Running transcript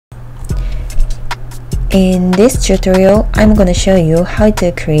In this tutorial, I'm gonna show you how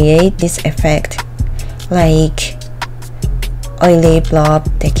to create this effect, like oily blob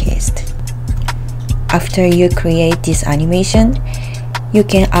text. After you create this animation, you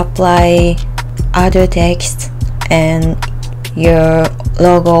can apply other text and your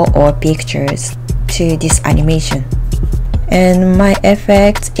logo or pictures to this animation. And my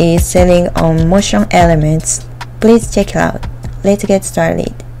effect is selling on MotionElements. Please check it out. Let's get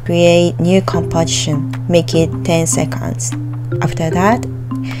started. Create new composition, make it 10 seconds. After that,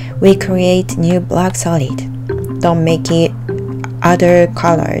 we create new black solid. Don't make it other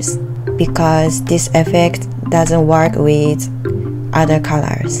colors because this effect doesn't work with other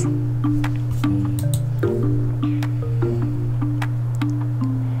colors.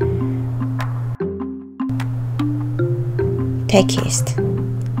 Text.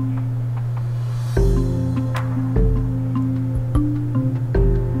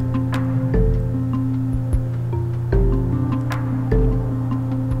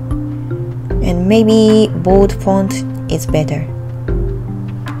 And maybe bold font is better.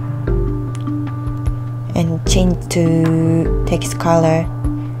 And change to text color.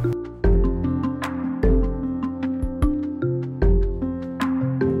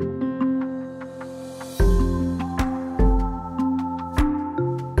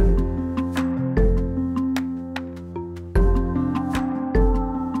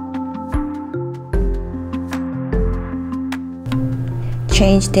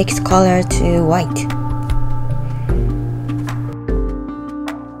 Change text color to white.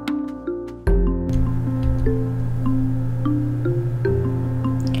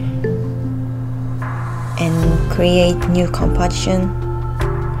 And create new composition.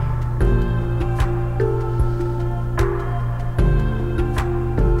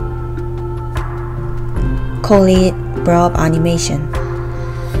 Call it Blob animation.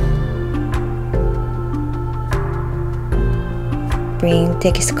 Bring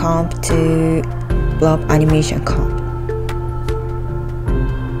text comp to Blob animation comp.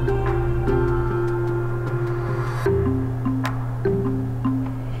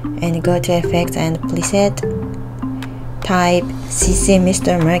 And go to effects and preset. Type CC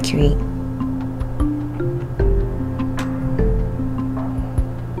Mr.Mercury.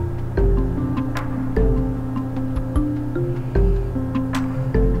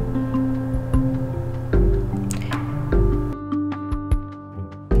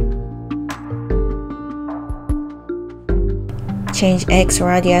 Change X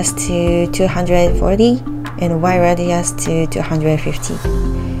radius to 240 and Y radius to 250.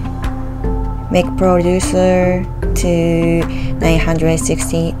 Make producer to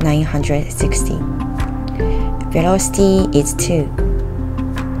 960. Velocity is 2.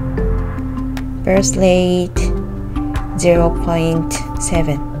 Burst rate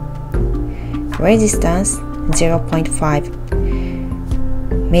 0.7. Resistance 0.5.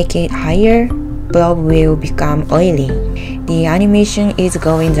 Make it higher, blob will become oily. The animation is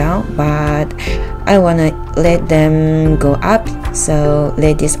going down, but I wanna let them go up, so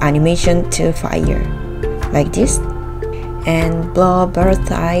let this animation to fire, like this. And blob birth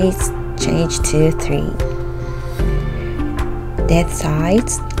size change to 3. Death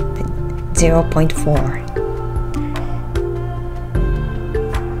size 0.4.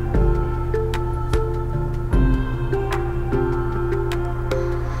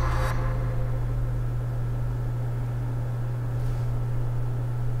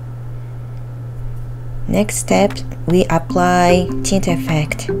 Next step, we apply tint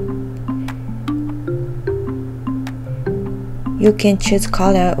effect. You can choose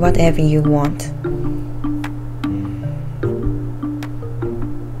color whatever you want.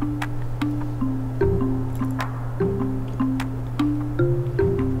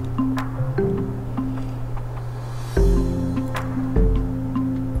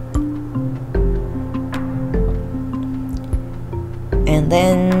 And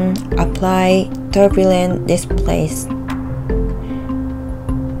then apply turbulent displace.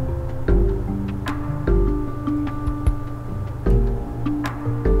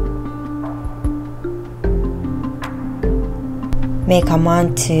 Make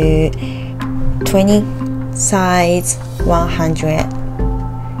amount to 20, size 100.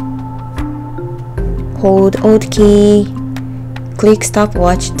 Hold Alt key, click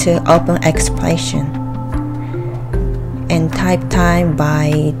stopwatch to open expression, and type time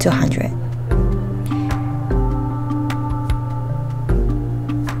by 200.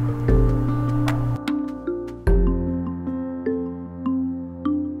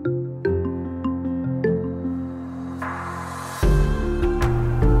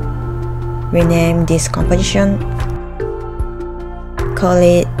 Rename this composition, call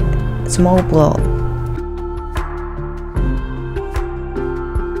it small blob.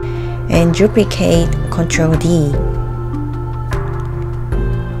 and duplicate Ctrl D.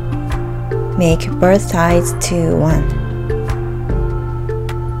 Make both sides to 1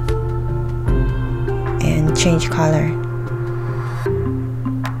 and change color.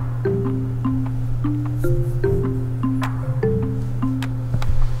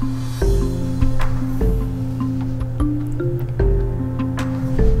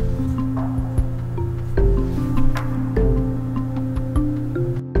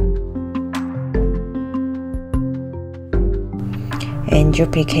 And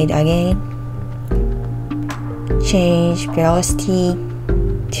duplicate again. Change velocity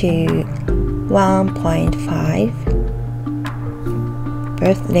to 1.5,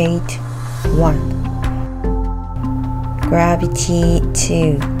 birth rate 1, gravity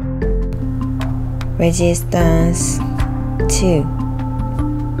 2, resistance 2,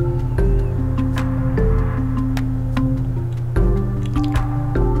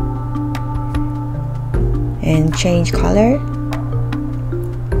 and change color.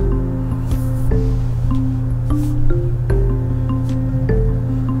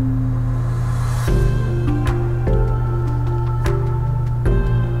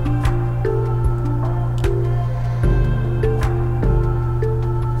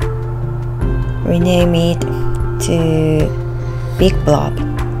 Rename it to Big Blob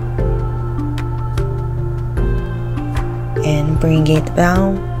and bring it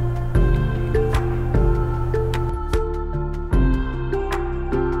down.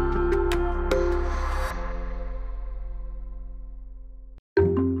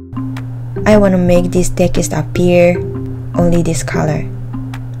 I want to make this text appear only this color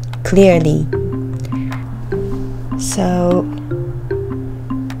clearly, so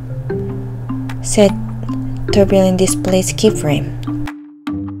set turbulent displays keyframe.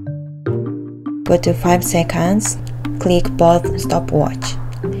 Go to 5 seconds, click both stopwatch,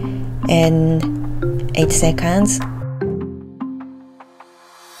 and 8 seconds,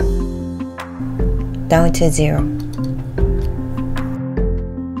 down to 0.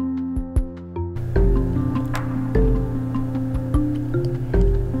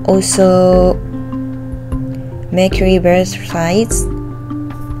 Also, make reverse sides.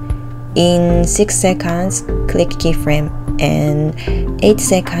 In 6 seconds, click keyframe, and 8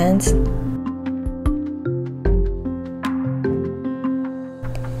 seconds,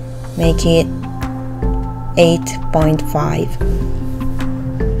 make it 8.5.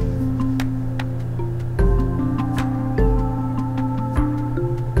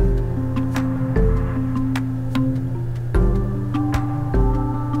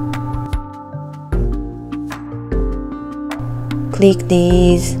 Click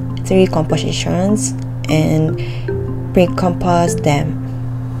these 3 compositions and pre-compose them.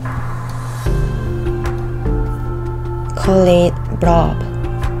 Call it Blob.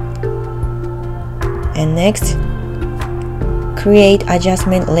 And next, create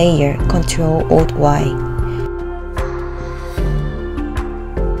adjustment layer, Ctrl-Alt-Y,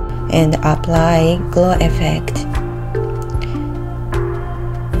 and apply glow effect.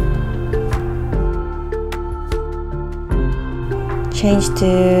 Change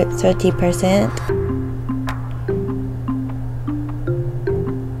to 30%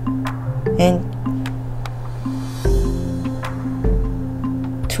 and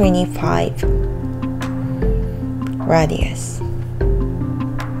 25 radius.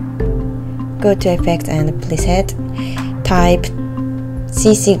 Go to Effects and Preset, type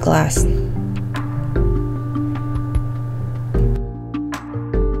CC Glass.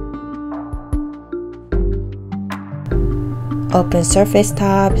 Open Surface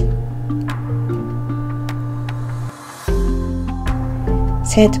tab,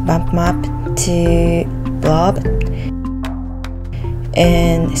 set bump map to Blob,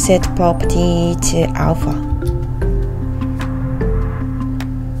 and set property to Alpha.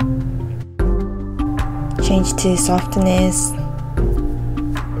 Change to softness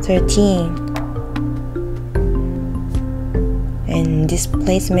 13 and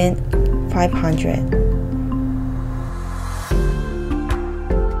displacement 500.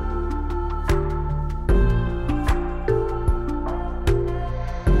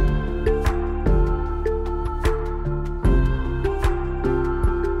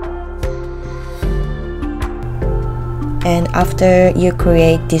 And after you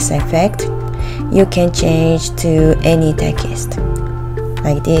create this effect, you can change to any text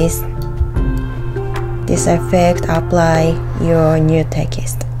like this. This effect apply your new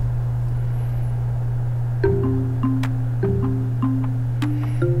text.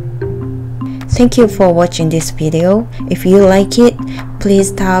 Thank you for watching this video. If you like it,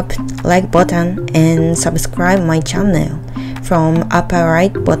 please tap like button and subscribe my channel from upper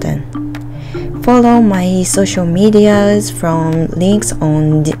right button. Follow my social medias from links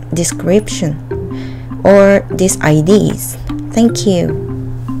on the description or these IDs. Thank you.